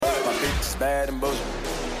bad and bullshit.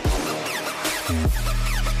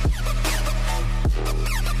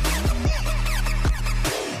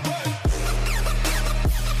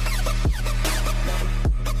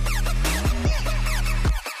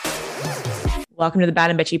 Welcome to the Bad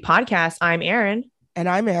and Bitchy podcast. I'm Erin. And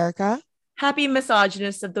I'm Erica. Happy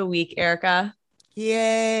misogynist of the week, Erica.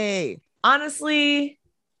 Yay. Honestly,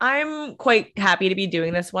 I'm quite happy to be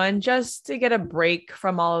doing this one just to get a break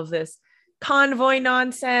from all of this convoy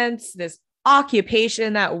nonsense, this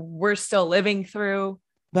occupation that we're still living through.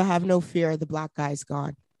 But have no fear, the black guy's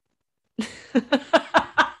gone. And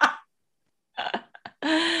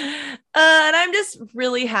I'm just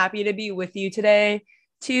really happy to be with you today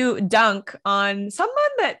to dunk on someone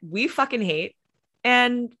that we fucking hate,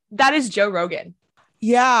 and that is Joe Rogan.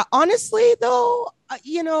 Yeah, honestly, though,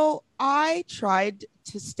 I tried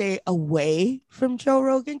to stay away from Joe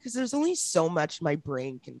Rogan because there's only so much my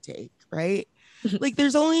brain can take, right? Like,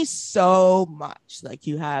 there's only so much. Like,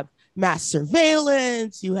 you have mass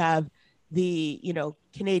surveillance, you have the,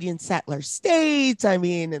 Canadian settler states, and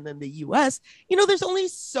then the US, there's only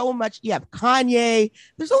so much. You have Kanye,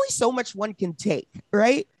 there's only so much one can take,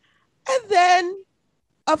 right? And then,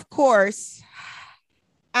 of course,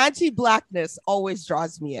 anti-blackness always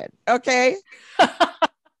draws me in, okay?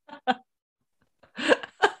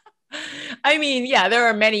 Yeah, there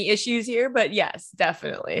are many issues here, but yes,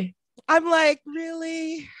 definitely. I'm like,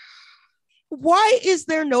 really? Why is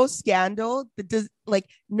there no scandal that does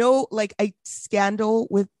a scandal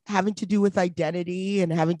with having to do with identity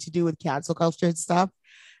and having to do with cancel culture and stuff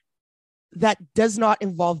that does not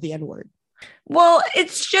involve the N-word? Well,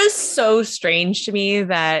 it's just so strange to me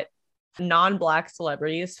that non-Black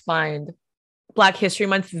celebrities find Black History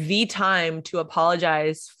Month the time to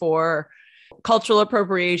apologize for cultural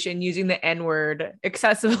appropriation using the N-word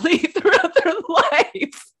excessively throughout their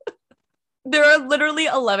life. There are literally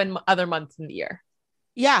 11 other months in the year.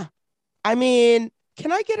 Yeah.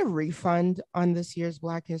 Can I get a refund on this year's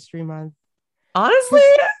Black History Month? Honestly,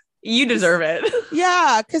 you deserve it.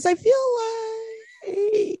 Yeah, because I feel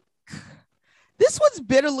like this one's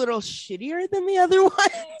been a little shittier than the other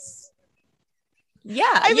ones.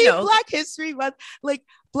 Yeah. Black History Month,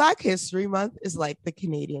 Black History Month is like the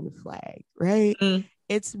Canadian flag, right? Mm.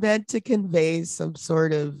 It's meant to convey some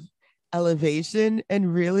sort of elevation,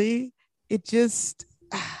 and really it's just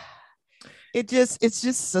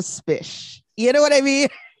suspicious. You know what I mean?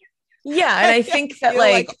 Yeah. And I think that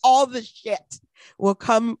like all the shit will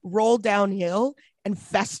come roll downhill and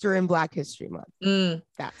fester in Black History Month.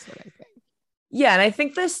 That's what I think. Yeah. And I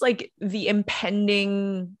think this, like, the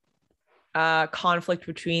impending conflict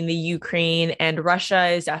between the Ukraine and Russia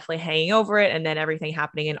is definitely hanging over it. And then everything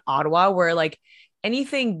happening in Ottawa, where like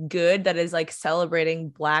anything good that is like celebrating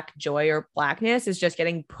Black joy or Blackness is just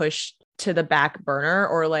getting pushed to the back burner,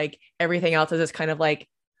 or like everything else is just kind of like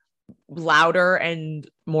louder and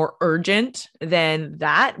more urgent than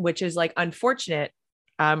that, which is like unfortunate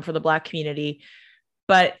for the Black community.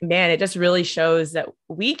 But man, it just really shows that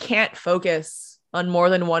we can't focus on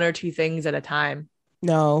more than one or two things at a time.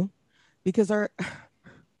 No, because our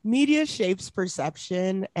media shapes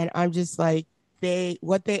perception, and I'm just like,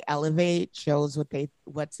 what they elevate shows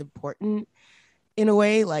what's important in a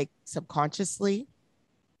way, like subconsciously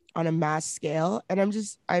on a mass scale. And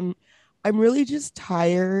I'm really just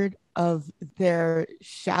tired of their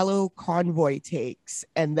shallow convoy takes,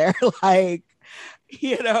 and their like,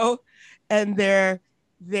 and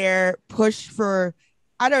their push for,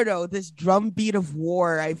 I don't know, this drumbeat of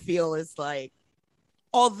war. I feel is like,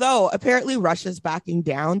 although apparently Russia's backing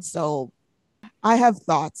down, so I have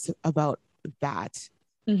thoughts about that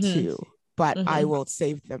too, but I will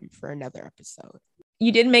save them for another episode.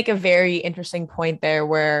 You did make a very interesting point there,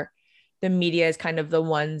 where the media is kind of the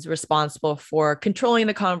ones responsible for controlling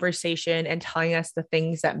the conversation and telling us the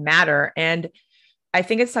things that matter. And I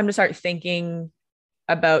think it's time to start thinking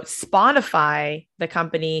about Spotify, the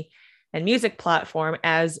company and music platform,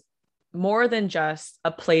 as more than just a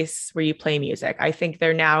place where you play music. I think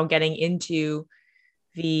they're now getting into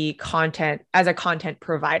the content as a content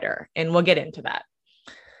provider, and we'll get into that.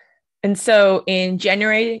 And so in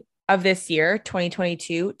January of this year,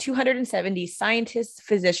 2022, 270 scientists,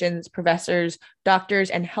 physicians, professors, doctors,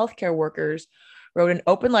 and healthcare workers wrote an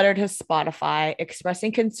open letter to Spotify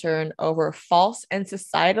expressing concern over false and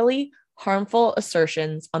societally harmful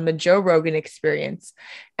assertions on the Joe Rogan Experience,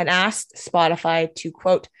 and asked Spotify to,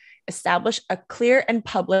 quote, establish a clear and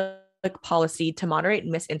public policy to moderate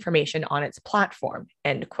misinformation on its platform,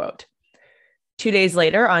 end quote. 2 days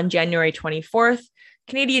later, on January 24th,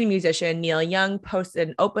 Canadian musician Neil Young posted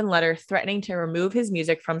an open letter threatening to remove his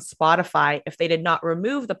music from Spotify if they did not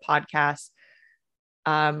remove the podcast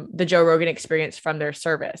the Joe Rogan Experience from their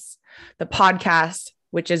service. The podcast,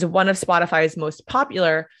 which is one of Spotify's most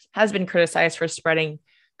popular, has been criticized for spreading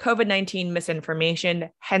COVID-19 misinformation,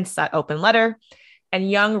 hence that open letter. And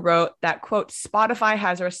Young wrote that, quote, Spotify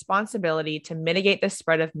has a responsibility to mitigate the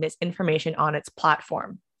spread of misinformation on its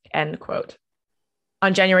platform, end quote.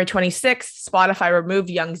 On January 26th, Spotify removed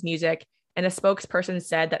Young's music, and a spokesperson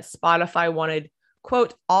said that Spotify wanted,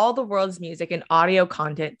 quote, all the world's music and audio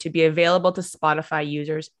content to be available to Spotify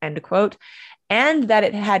users, end quote, and that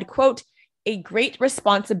it had, quote, a great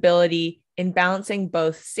responsibility in balancing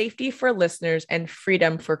both safety for listeners and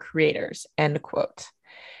freedom for creators, end quote.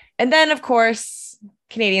 And then, of course,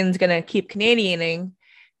 Canadians going to keep Canadianing.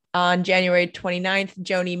 On January 29th,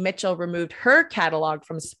 Joni Mitchell removed her catalog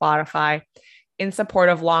from Spotify in support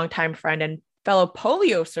of longtime friend and fellow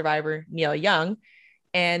polio survivor Neil Young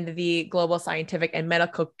and the global scientific and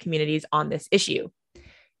medical communities on this issue.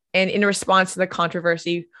 And in response to the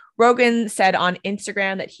controversy, Rogan said on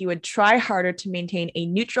Instagram that he would try harder to maintain a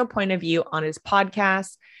neutral point of view on his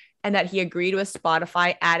podcast, and that he agreed with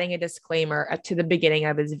Spotify adding a disclaimer to the beginning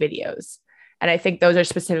of his videos. And I think those are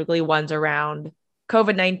specifically ones around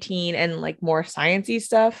COVID-19 and like more sciencey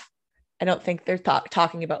stuff. I don't think they're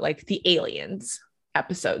talking about like the aliens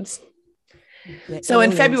episodes. So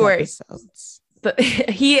in February,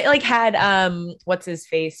 he like had what's his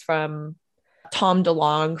face from Tom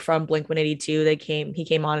DeLonge from Blink-182. He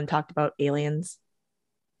came on and talked about aliens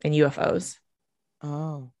and UFOs.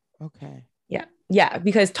 Oh, okay. Yeah,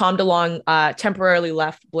 because Tom DeLonge temporarily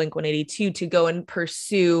left Blink-182 to go and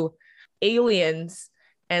pursue aliens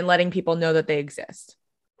and letting people know that they exist.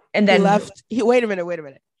 And then wait a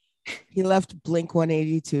minute. He left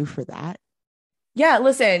Blink-182 for that? Yeah,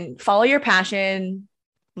 listen, follow your passion,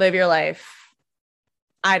 live your life.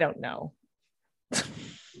 I don't know.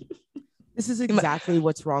 This is exactly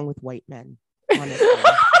what's wrong with white men, honestly.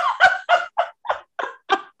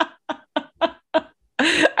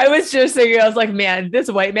 I was just thinking, I was like, man, this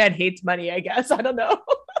white man hates money, I guess. I don't know.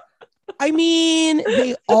 I mean,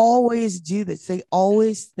 they always do this. They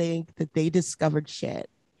always think that they discovered shit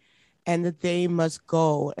and that they must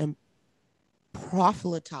go and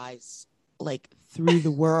proselytize like through the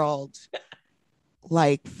world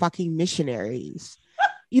like fucking missionaries.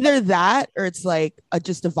 Either that or it's like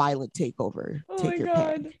just a violent takeover. Oh Take my your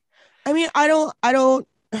God. pick. I mean, I don't.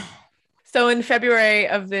 So in February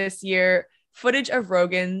of this year, footage of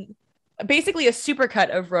Rogan, basically a supercut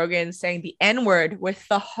of Rogan saying the N-word with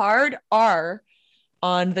the hard R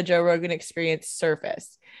on the Joe Rogan Experience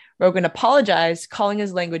surfaced. Rogan apologized, calling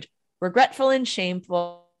his language regretful and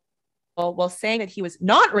shameful, while saying that he was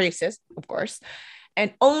not racist, of course,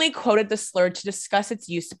 and only quoted the slur to discuss its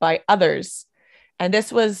use by others. And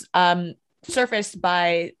this was surfaced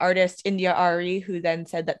by artist India Ari, who then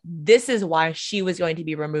said that this is why she was going to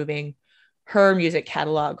be removing her music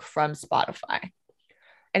catalog from Spotify.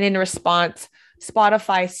 And in response,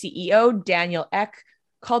 Spotify CEO Daniel Ek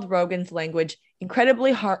called Rogan's language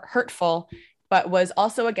incredibly hurtful, but was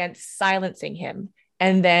also against silencing him.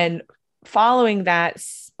 And then following that,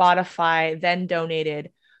 Spotify then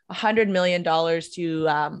donated $100 million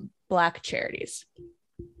to Black charities.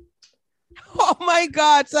 Oh my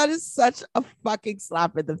God, that is such a fucking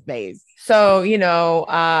slap in the face. So, you know,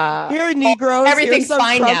 here, Negroes, everything's some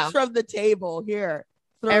fine now. From the table. Here,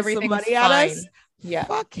 throw everything's some money fine. at us. Yeah,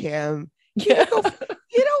 fuck him. Yeah.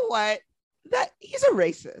 You know what? That he's a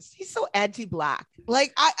racist. He's so anti-black.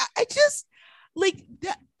 Like I just like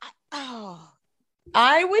that.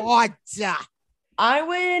 I would. God. I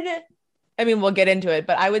would. I mean, we'll get into it,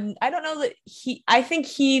 but I would. I don't know that he. I think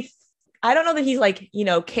he. I don't know that he's like, you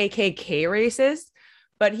know, KKK racist,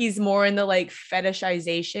 but he's more in the like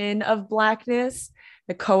fetishization of blackness,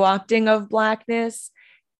 the co-opting of blackness,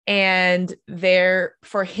 and there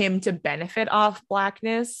for him to benefit off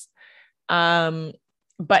blackness.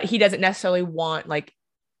 But he doesn't necessarily want like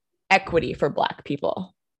equity for black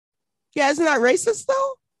people. Yeah, isn't that racist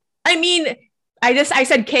though? I mean, I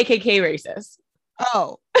said KKK racist.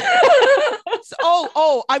 Oh.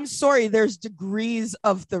 I'm sorry. There's degrees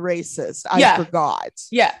of the racist. I forgot.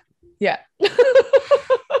 Yeah.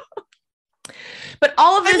 But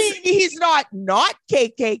all of this, I mean, he's not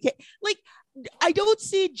KKK. Like, I don't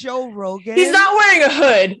see Joe Rogan. He's not wearing a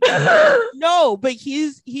hood. No, but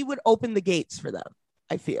he would open the gates for them,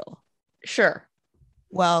 I feel. Sure.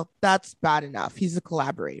 Well, that's bad enough. He's a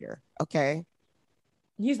collaborator. Okay.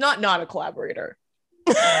 He's not a collaborator.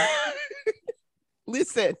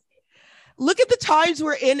 Listen, look at the times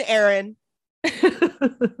we're in, Aaron.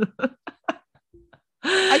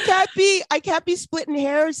 I can't be splitting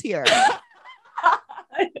hairs here.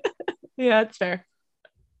 Yeah, that's fair.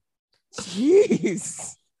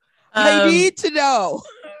 Jeez. I need to know.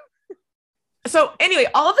 So anyway,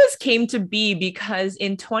 all of this came to be because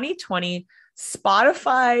in 2020,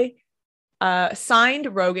 Spotify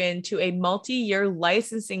signed Rogan to a multi-year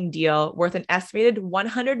licensing deal worth an estimated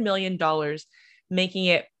 $100 million, making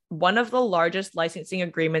it one of the largest licensing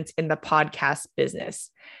agreements in the podcast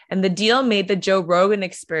business. And the deal made the Joe Rogan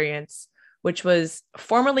Experience, which was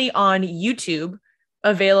formerly on YouTube,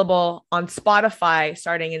 available on Spotify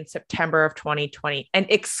starting in September of 2020 and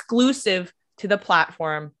exclusive to the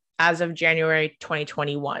platform as of January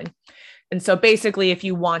 2021. And so basically, if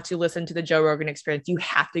you want to listen to the Joe Rogan Experience, you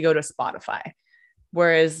have to go to Spotify.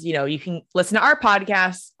 Whereas, you can listen to our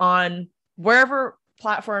podcast on wherever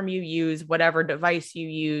platform you use, whatever device you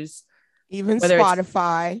use, even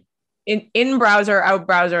Spotify, in browser, out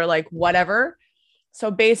browser, like whatever. So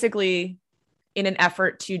basically, in an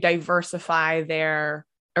effort to diversify their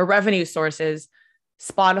revenue sources,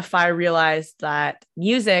 Spotify realized that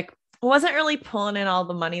music wasn't really pulling in all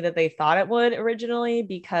the money that they thought it would originally,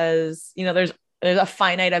 because there's a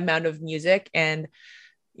finite amount of music, and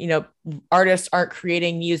artists aren't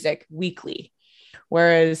creating music weekly,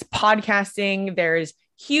 whereas podcasting, there's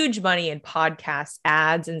huge money in podcast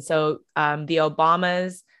ads. And so the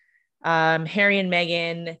Obamas, Harry and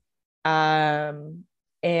Meghan,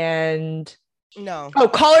 and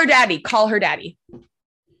call her daddy,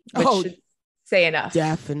 which should say enough.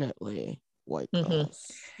 Definitely white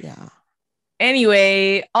girls. Yeah.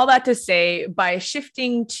 Anyway, all that to say, by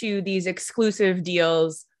shifting to these exclusive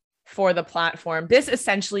deals for the platform, this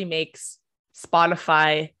essentially makes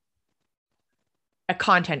Spotify a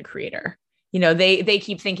content creator. They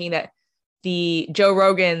keep thinking that the Joe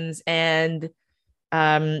Rogans and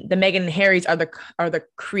the Meghan and Harrys are the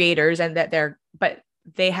creators, and that but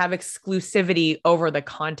they have exclusivity over the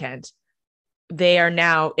content. They are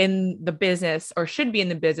now in the business, or should be in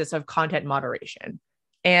the business, of content moderation.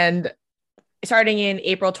 And starting in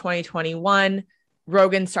April 2021,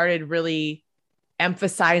 Rogan started really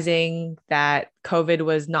emphasizing that COVID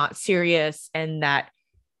was not serious, and that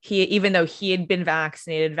even though he had been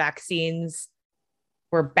vaccinated, vaccines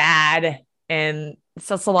were bad. And it's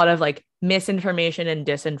just a lot of like misinformation and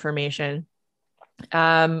disinformation.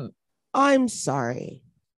 I'm sorry.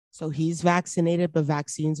 So he's vaccinated, but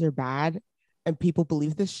vaccines are bad, and people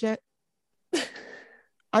believe this shit?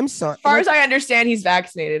 I'm sorry. As far as I understand, he's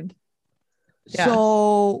vaccinated. Yeah.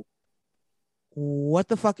 So what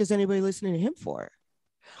the fuck is anybody listening to him for?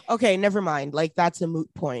 Okay, never mind. Like, that's a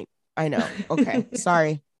moot point. I know. Okay,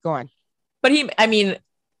 sorry. Go on. But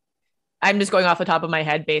I'm just going off the top of my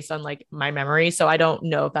head based on like my memory, so I don't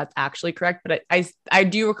know if that's actually correct, but I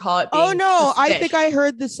do recall it being suspicious. I think I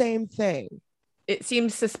heard the same thing. It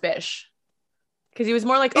seems suspicious because he was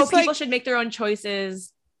more like, people should make their own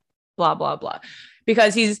choices, blah blah blah,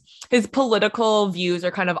 because his political views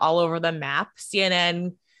are kind of all over the map.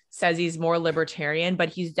 CNN says he's more libertarian, but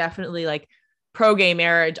he's definitely like pro-gay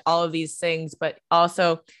marriage, all of these things, but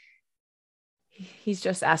also he's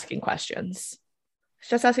just asking questions.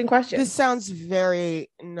 This sounds very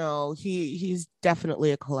he's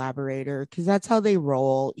definitely a collaborator, because that's how they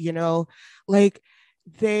roll, like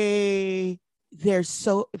they're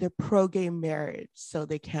pro-gay marriage, so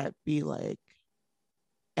they can't be like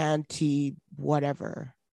anti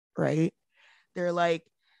whatever, right? They're like,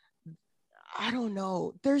 I don't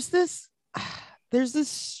know, there's this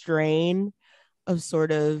strain of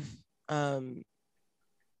sort of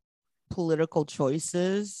political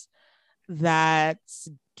choices that's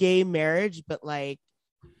gay marriage, but like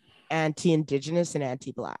anti-indigenous and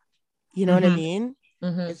anti-black. You know what I mean?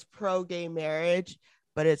 Mm-hmm. It's pro-gay marriage,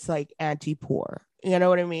 but it's like anti-poor. You know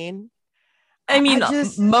what I mean?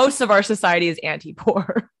 Most of our society is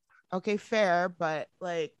anti-poor. Okay, fair, but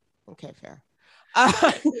like, okay, fair.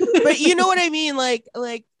 But you know what I mean? Like,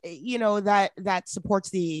 that supports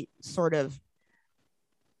the sort of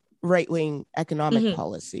right-wing economic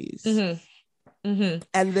policies. Mm-hmm. Mm-hmm.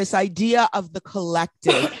 And this idea of the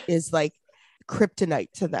collective is like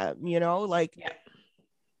kryptonite to them, like,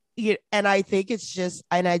 and I think it's just,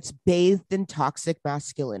 and it's bathed in toxic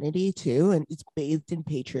masculinity too, and it's bathed in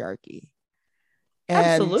patriarchy.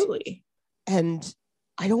 Absolutely. And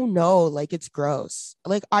I don't know, like, it's gross.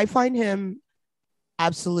 Like, I find him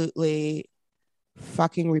absolutely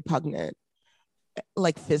fucking repugnant.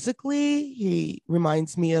 Like, physically, he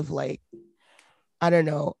reminds me of like, I don't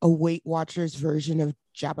know, a Weight Watchers version of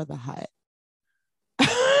Jabba the Hutt.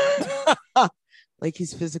 Like,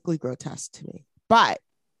 he's physically grotesque to me. But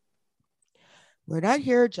we're not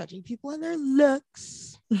here judging people on their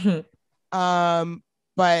looks. Mm-hmm.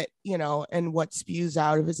 But, and what spews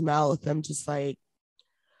out of his mouth, I'm just like,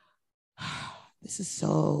 this is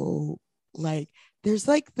so like, there's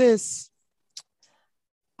like this,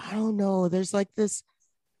 I don't know, there's like this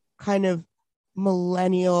kind of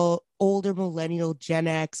older millennial Gen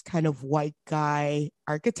X kind of white guy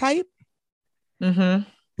archetype Mm-hmm.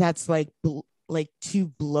 that's like too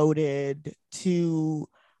bloated, too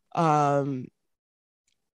um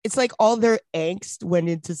it's like all their angst went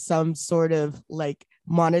into some sort of like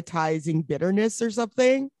monetizing bitterness or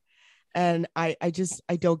something. And I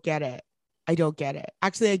don't get it. I don't get it.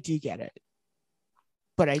 Actually, I do get it,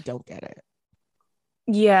 but I don't get it.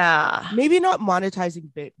 Yeah. Maybe not monetizing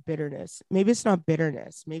bitterness. Maybe it's not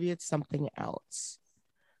bitterness. Maybe it's something else.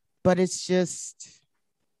 But it's just,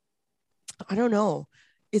 I don't know.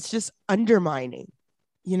 It's just undermining.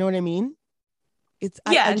 You know what I mean? Yeah.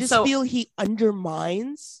 I And just so feel he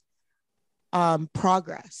undermines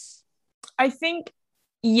progress. I think,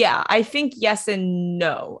 yeah, I think yes and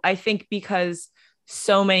no. I think because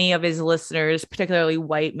so many of his listeners, particularly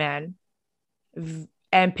white men,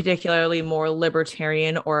 and particularly more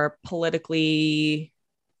libertarian or politically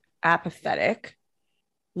apathetic,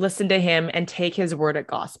 listen to him and take his word at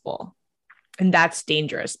gospel. And that's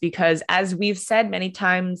dangerous because, as we've said many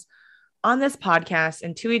times on this podcast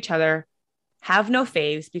and to each other, have no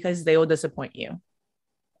faves because they will disappoint you.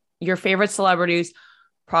 Your favorite celebrities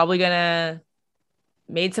probably gonna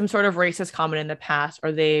made some sort of racist comment in the past,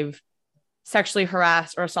 or they've sexually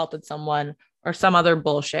harassed or assaulted someone or some other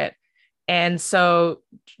bullshit. And so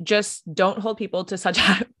just don't hold people to such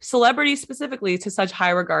celebrities specifically to such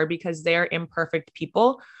high regard because they're imperfect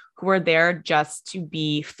people who are there just to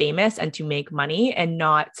be famous and to make money and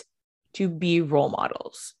not to be role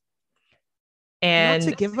models. Not to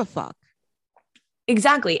And give a fuck.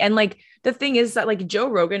 exactly. And like the thing is that like Joe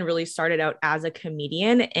Rogan really started out as a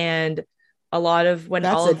comedian, and a lot of when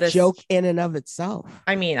That's all a of this, joke in and of itself.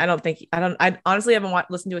 I mean, I honestly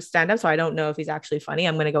haven't listened to a stand up, so I don't know if he's actually funny.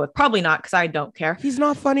 I'm going to go with probably not because I don't care. He's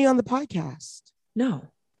not funny on the podcast. No.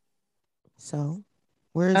 So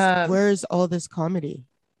Um, where's all this comedy?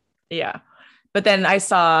 yeah. But then I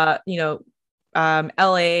saw,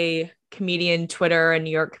 LA comedian Twitter and New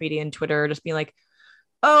York comedian Twitter just being like,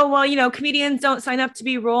 oh, well, comedians don't sign up to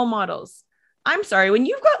be role models. I'm sorry. When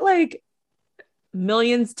you've got like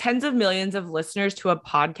millions, tens of millions of listeners to a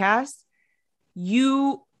podcast,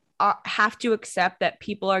 you have to accept that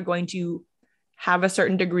people are going to have a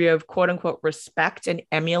certain degree of quote unquote respect and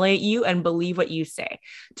emulate you and believe what you say.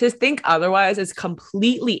 To think otherwise is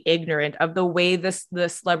completely ignorant of the way the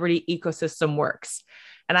celebrity ecosystem works.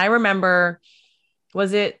 And I remember,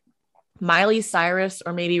 was it Miley Cyrus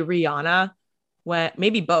or maybe Rihanna, when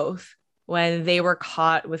maybe both, when they were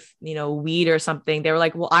caught with, weed or something, they were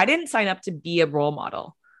like, well, I didn't sign up to be a role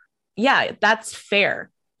model. Yeah, that's fair.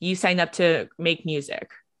 You signed up to make music,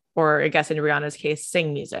 or I guess in Rihanna's case,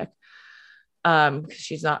 sing music. Because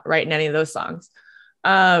she's not writing any of those songs.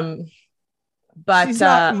 Um, She's but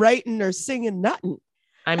not writing or singing nothing.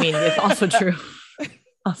 I mean, it's also true.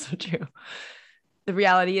 Also true. The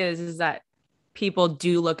reality is that people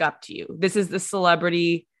do look up to you. This is the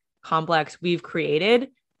celebrity complex we've created,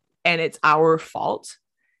 and it's our fault.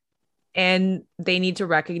 And they need to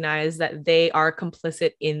recognize that they are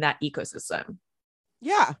complicit in that ecosystem.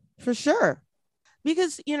 Yeah, for sure.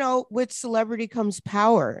 Because, with celebrity comes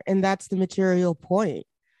power, and that's the material point.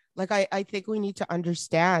 Like, I think we need to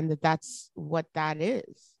understand that that's what that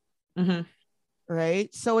is. Mm-hmm.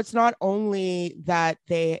 Right. So it's not only that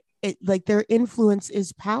like their influence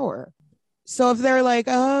is power. So if they're like,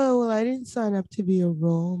 oh, well, I didn't sign up to be a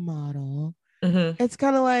role model, Mm-hmm. it's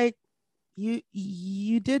kind of like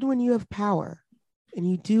you did when you have power, and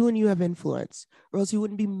you do when you have influence, or else you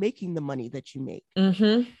wouldn't be making the money that you make.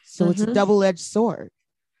 Mm-hmm. So it's a Mm-hmm. double-edged sword.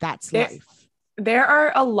 That's There, life. there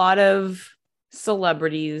are a lot of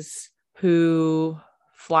celebrities who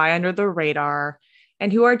fly under the radar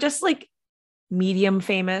and who are just like medium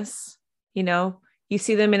famous. You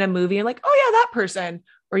see them in a movie, you're like, oh yeah, that person.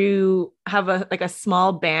 Or you have a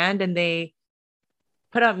small band and they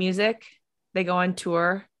put out music, they go on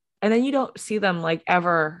tour, and then you don't see them like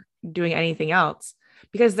ever doing anything else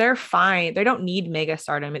because they're fine. They don't need mega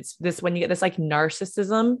stardom. It's this when you get this like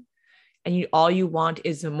narcissism and all you want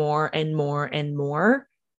is more and more and more.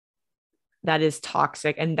 That is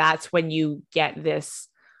toxic. And that's when you get this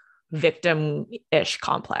victim-ish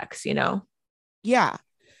complex. Yeah.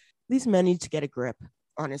 These men need to get a grip,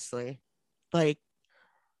 honestly. Like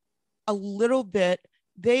a little bit.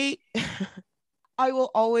 I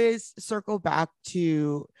will always circle back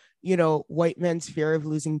to, white men's fear of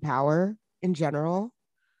losing power in general,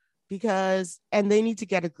 and they need to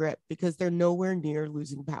get a grip because they're nowhere near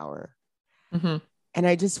losing power. Mm-hmm. And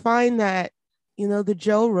I just find that The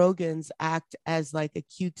Joe Rogans act as like a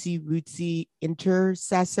cutesy rootsy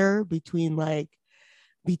intercessor between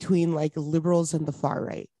liberals and the far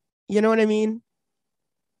right. You know what I mean?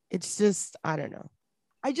 It's just, I don't know.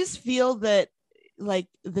 I just feel that like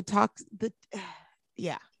the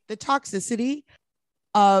toxicity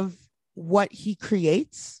of what he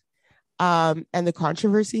creates, and the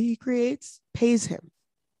controversy he creates pays him.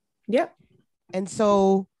 Yeah. And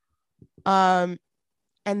so, and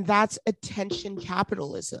that's attention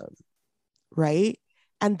capitalism, right?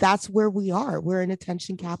 And that's where we are. We're in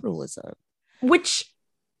attention capitalism. Which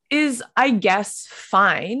is, I guess,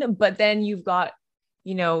 fine. But then you've got,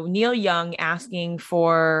 Neil Young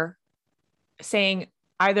saying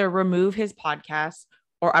either remove his podcast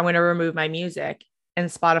or I'm going to remove my music. And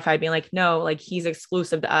Spotify being like, no, like he's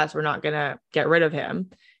exclusive to us. We're not going to get rid of him.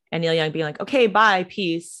 And Neil Young being like, okay, bye,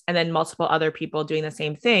 peace. And then multiple other people doing the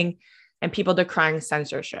same thing and people decrying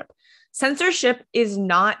censorship. Censorship is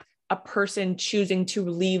not a person choosing to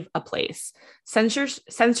leave a place.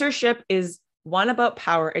 Censorship is one, about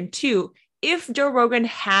power, and two, if Joe Rogan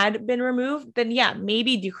had been removed, then yeah,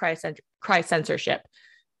 maybe decry censorship.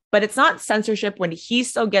 But it's not censorship when he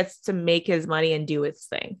still gets to make his money and do his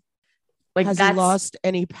thing. Like, has he lost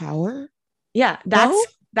any power? Yeah, that's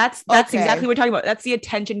Okay. exactly what we're talking about. That's the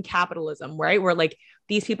attention capitalism, right? Where like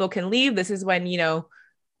these people can leave. This is when,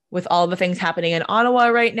 with all the things happening in Ottawa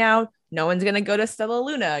right now, no one's going to go to Stella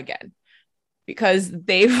Luna again because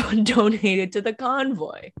they've donated to the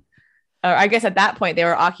convoy. Or I guess at that point they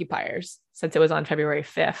were occupiers since it was on February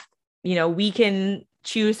 5th. We can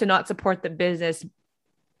choose to not support the business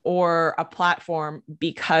or a platform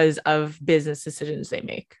because of business decisions they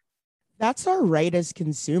make. That's our right as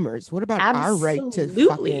consumers. What about our right to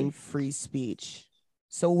fucking free speech?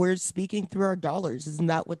 So we're speaking through our dollars. Isn't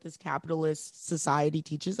that what this capitalist society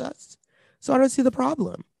teaches us? So I don't see the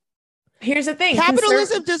problem. Here's the thing.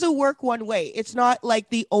 Capitalism doesn't work one way. It's not like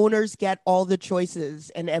the owners get all the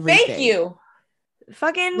choices and everything. Thank you.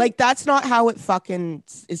 Fucking like that's not how it fucking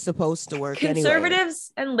is supposed to work.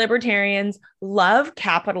 Conservatives and libertarians love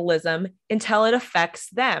capitalism until it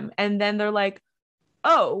affects them. And then they're like,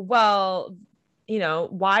 oh, well,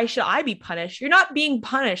 why should I be punished? You're not being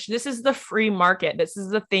punished. This is the free market. This is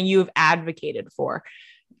the thing you've advocated for.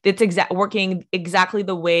 It's working exactly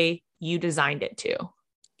the way you designed it to.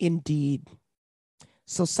 Indeed.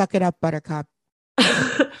 So suck it up, Buttercup.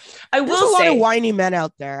 There's a lot of whiny men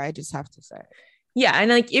out there, I just have to say. Yeah. And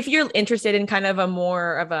like, if you're interested in kind of a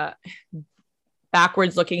more of a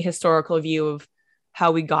backwards looking historical view of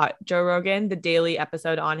how we got Joe Rogan, the daily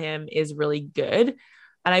episode on him is really good.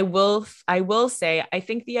 And I will say, I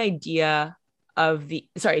think the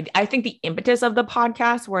impetus of the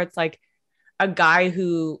podcast, where it's like a guy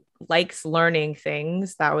who likes learning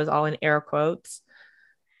things, that was all in air quotes,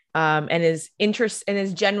 and is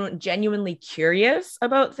genuinely curious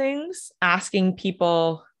about things, asking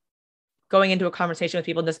people, going into a conversation with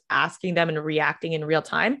people, just asking them and reacting in real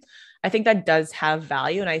time. I think that does have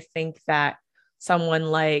value. And I think that someone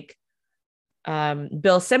like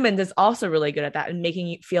Bill Simmons is also really good at that and making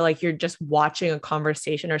you feel like you're just watching a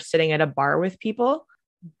conversation or sitting at a bar with people.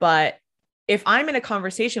 But if I'm in a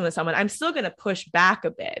conversation with someone, I'm still going to push back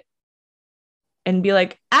a bit and be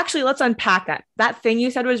like, actually, let's unpack that. That thing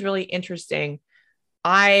you said was really interesting.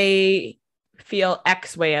 I feel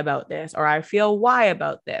X way about this, or I feel Y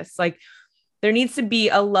about this. Like, there needs to be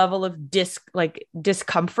a level of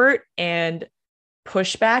discomfort and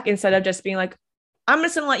pushback instead of just being like, I'm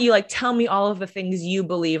just going to let you tell me all of the things you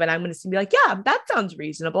believe. And I'm going to be like, yeah, that sounds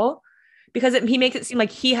reasonable, because he makes it seem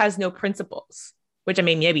like he has no principles, which, I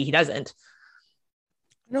mean, maybe he doesn't.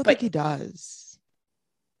 I don't think he does.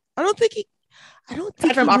 I don't think he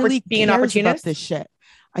really being an opportunist about this shit.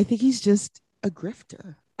 I think he's just a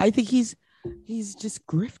grifter. I think he's just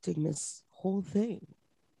grifting this whole thing.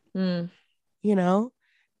 The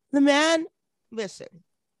man, listen,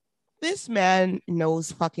 this man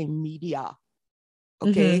knows fucking media.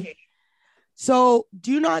 Okay. Mm-hmm. So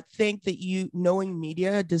do not think that knowing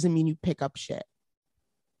media doesn't mean you pick up shit.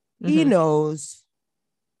 Mm-hmm. He knows.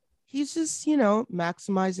 He's just,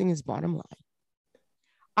 maximizing his bottom line.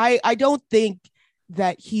 I don't think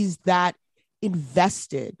that he's that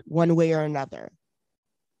invested one way or another.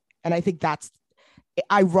 And I think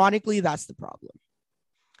ironically, that's the problem,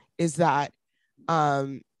 is that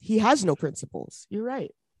he has no principles. You're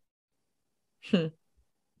right.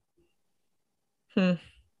 Ugh.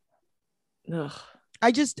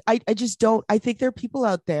 I just don't. I think there are people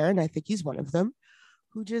out there, and I think he's one of them,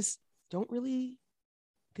 who just don't really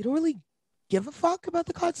give a fuck about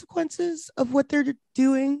the consequences of what they're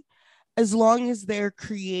doing, as long as they're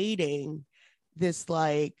creating this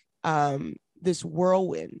this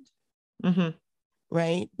whirlwind, Mm-hmm.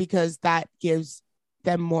 right? Because that gives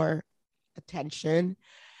them more attention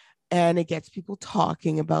and it gets people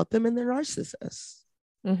talking about them and they're narcissists.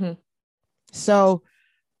 Mm-hmm. So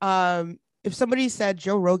if somebody said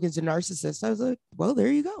Joe Rogan's a narcissist, I was like, well, there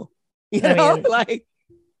you go. I mean, Like it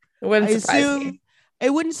I wouldn't surprise assume me. it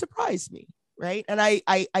wouldn't surprise me, right? And I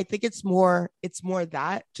think it's more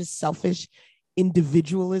that just selfish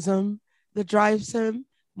individualism that drives him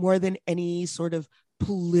more than any sort of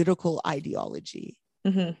political ideology.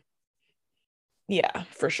 Mm-hmm. Yeah,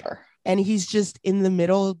 for sure. And he's just in the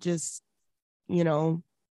middle, just, you know,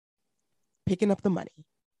 picking up the money.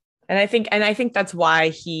 And I think that's why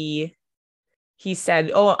he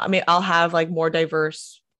said, "Oh, I mean, I'll have like more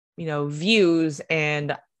diverse, views,"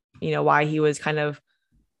 and why he was kind of,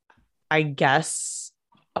 I guess,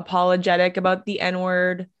 apologetic about the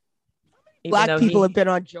N-word, even Black though people have he, been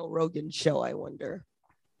on Joe Rogan's show, I wonder.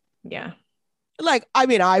 yeah. Like, I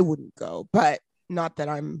mean, I wouldn't go, but not that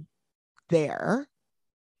I'm there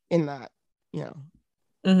in that, you know,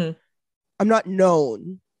 Mm-hmm. I'm not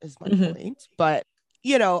known is my Mm-hmm. point, but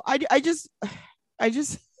I just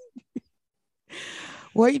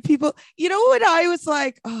white people, when I was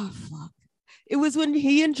like, oh fuck. It was when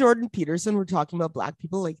he and Jordan Peterson were talking about black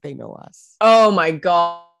people like they know us. Oh my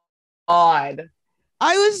God.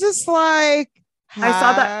 I I was just like,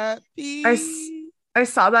 saw that. I, happy. I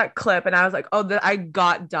saw that clip and I was like, oh, I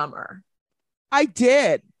got dumber. I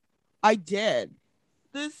did. I did.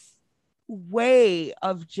 This way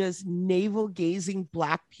of just navel gazing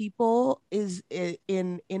black people is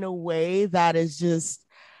in a way that is just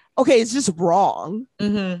okay, it's just wrong.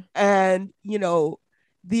 Mm-hmm. And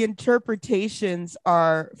the interpretations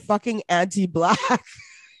are fucking anti-black.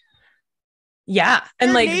 Yeah. And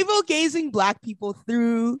They're like, navel gazing black people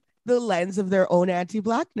through the lens of their own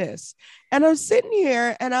anti-blackness. And I'm sitting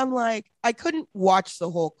here and I'm like, I couldn't watch the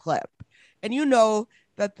whole clip. And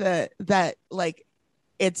that like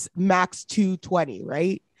it's max 220,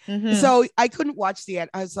 right? mm-hmm. So I couldn't watch the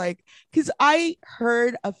end. I was like, because I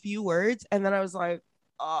heard a few words and then I was like,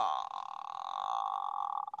 oh,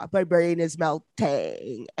 my brain is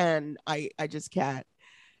melting and I just can't.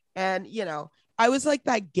 And I was like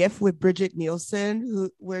that gif with Bridget Nielsen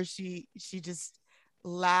where she just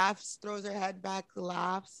laughs, throws her head back,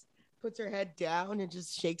 laughs, puts her head down and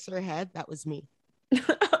just shakes her head. That was me.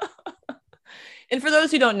 And for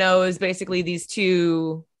those who don't know, is basically these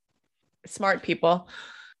two smart people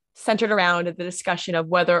centered around the discussion of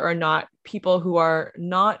whether or not people who are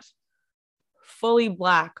not fully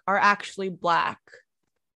black are actually black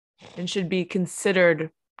and should be considered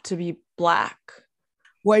to be black.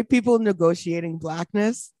 White people negotiating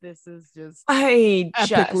blackness. This is just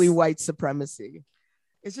epically white supremacy.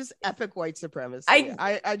 It's just epic white supremacy.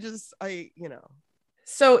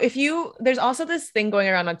 So there's also this thing going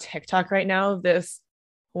around on TikTok right now, this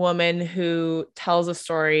woman who tells a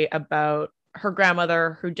story about her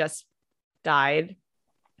grandmother who just died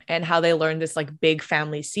and how they learned this like big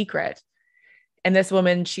family secret. And this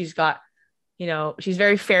woman, she's got, she's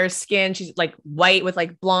very fair skinned. She's like white with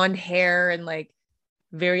like blonde hair and like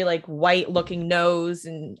very like white looking nose.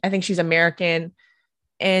 And I think she's American.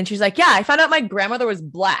 And she's like, yeah, I found out my grandmother was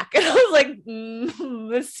black. And I was like,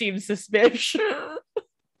 this seems suspicious.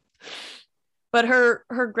 But her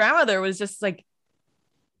grandmother was like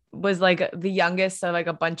the youngest of like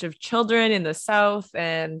a bunch of children in the South,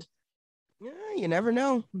 and yeah, you never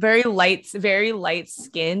know. Very light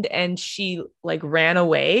skinned, and she like ran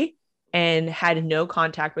away and had no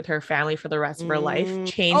contact with her family for the rest of her life.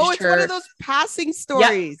 It's one of those passing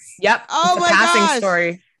stories. Yep. Oh my passing gosh.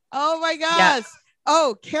 Story. Oh my gosh. Yep.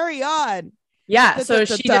 Oh, carry on. Yeah. So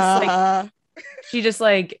she just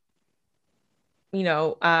like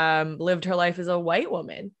lived her life as a white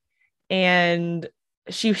woman, and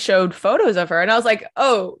she showed photos of her, and I was like,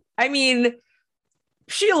 oh, I mean,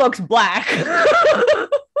 she looks black.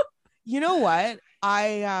 You know what?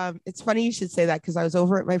 It's funny you should say that because I was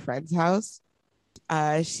over at my friend's house.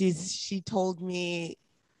 She told me,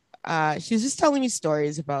 she was just telling me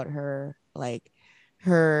stories about her, like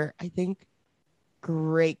her, I think,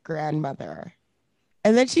 great grandmother.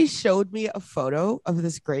 And then she showed me a photo of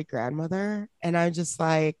this great grandmother, and I'm just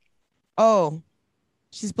like, oh,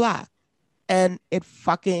 she's black. And it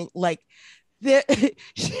fucking like,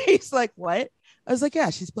 she's like, what? I was like, yeah,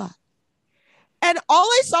 she's black. And all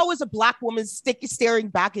I saw was a black woman staring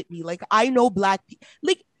back at me. Like, I know black people.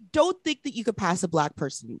 Like, don't think that you could pass a black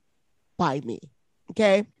person by me.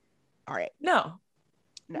 Okay. All right. No.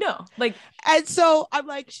 Like, and so I'm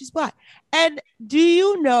like, she's black. And do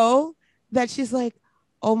you know that she's like,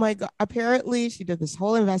 oh my God. Apparently, she did this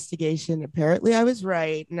whole investigation. Apparently, I was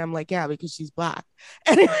right. And I'm like, yeah, because she's black.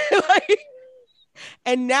 And, like,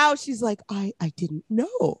 and now she's like, I didn't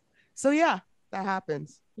know. So, yeah, that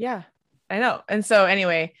happens. Yeah, I know. And so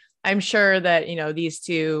anyway, I'm sure that, these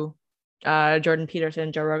two, Jordan Peterson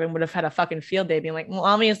and Joe Rogan would have had a fucking field day being like, well,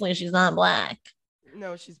 obviously she's not black.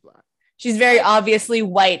 No, she's black. She's very obviously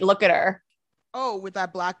white. Look at her. Oh, with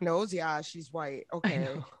that black nose. Yeah, she's white. Okay.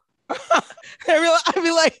 I'd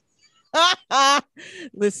be like,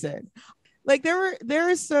 listen, like there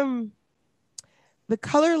is some, the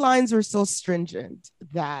color lines were so stringent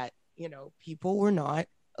that, people were not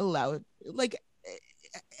allowed, like,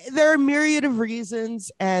 there are a myriad of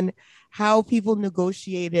reasons and how people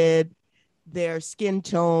negotiated their skin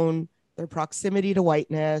tone, their proximity to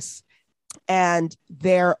whiteness, and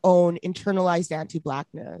their own internalized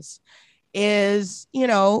anti-blackness is,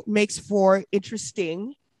 makes for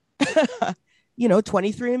interesting,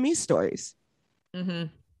 23andMe stories.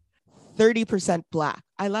 30% black.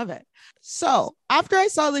 I love it. So after I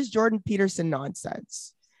saw this Jordan Peterson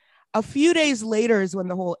nonsense, a few days later is when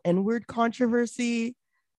the whole N-word controversy,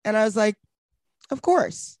 and I was like, of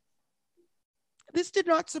course. This did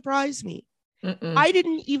not surprise me. I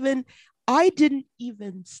didn't even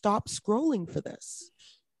stop scrolling for this.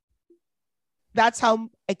 That's how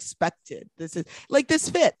expected this is. Like, this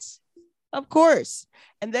fits. Of course.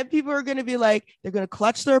 And then people are going to be like, they're going to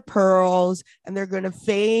clutch their pearls and they're going to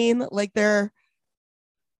feign like they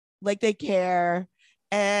care.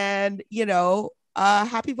 And,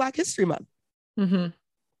 happy Black History Month. I'm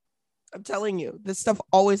telling you, this stuff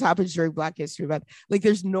always happens during Black History Month. Like,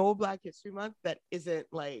 there's no Black History Month that isn't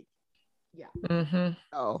like, yeah.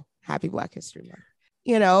 Oh, happy Black History Month.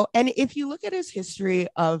 And if you look at his history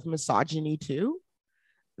of misogyny too,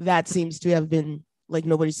 that seems to have been like,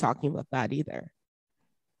 nobody's talking about that either.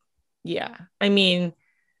 Yeah. I mean,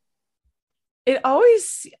 the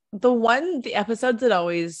episodes that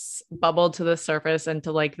always bubble to the surface and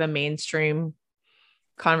to like the mainstream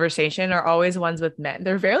conversation are always ones with men.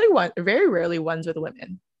 They're very rarely ones with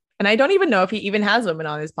women. And I don't even know if he even has women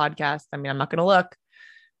on his podcast. I mean, I'm not going to look.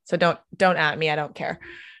 So don't at me. I don't care.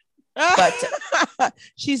 But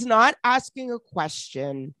she's not asking a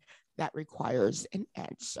question that requires an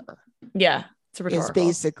answer. Yeah. It's rhetorical. It's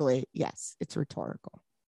basically, yes, it's rhetorical.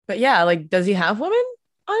 But yeah, like, does he have women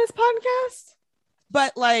on his podcast?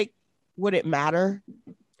 But like, would it matter?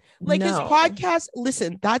 Like, no. His podcast,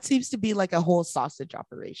 listen, that seems to be like a whole sausage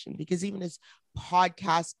operation because even his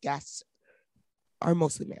podcast guests are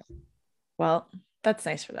mostly male. Well, that's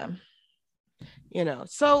nice for them.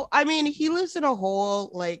 So, I mean, he lives in a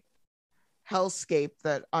whole like hellscape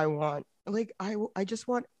that I want. Like, I just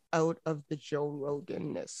want out of the Joe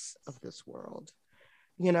Rogan-ness of this world.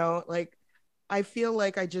 Like, I feel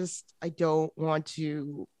like I don't want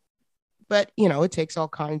to, but it takes all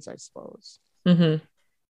kinds, I suppose. And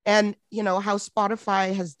how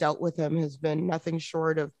Spotify has dealt with him has been nothing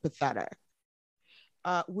short of pathetic.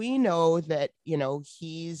 We know that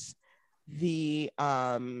he's the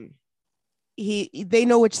they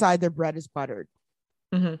know which side their bread is buttered.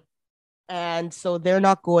 And so they're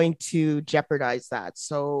not going to jeopardize that.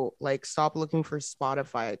 So like, stop looking for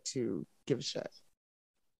Spotify to give a shit.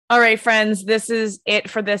 All right, friends, this is it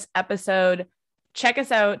for this episode. Check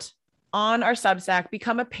us out on our Substack.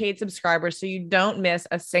 Become a paid subscriber so you don't miss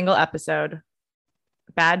a single episode.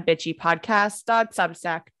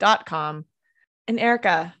 badbitchypodcast.substack.com. And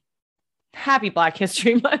Erica, happy Black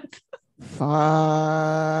History Month.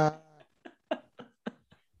 Fuck.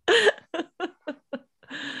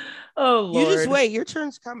 Oh, Lord. You just wait. Your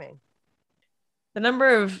turn's coming. The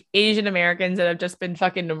number of Asian Americans that have just been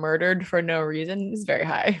fucking murdered for no reason is very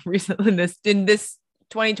high recently in this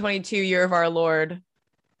 2022 year of our Lord.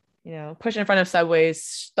 Pushed in front of subways,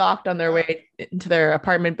 stalked on their way into their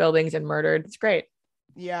apartment buildings and murdered. It's great.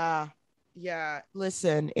 Yeah.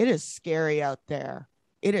 Listen, it is scary out there.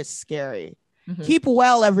 It is scary. Keep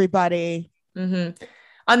well, everybody. On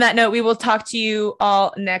that note, we will talk to you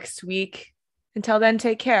all next week. Until then,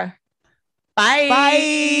 take care. Bye.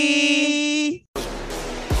 Bye.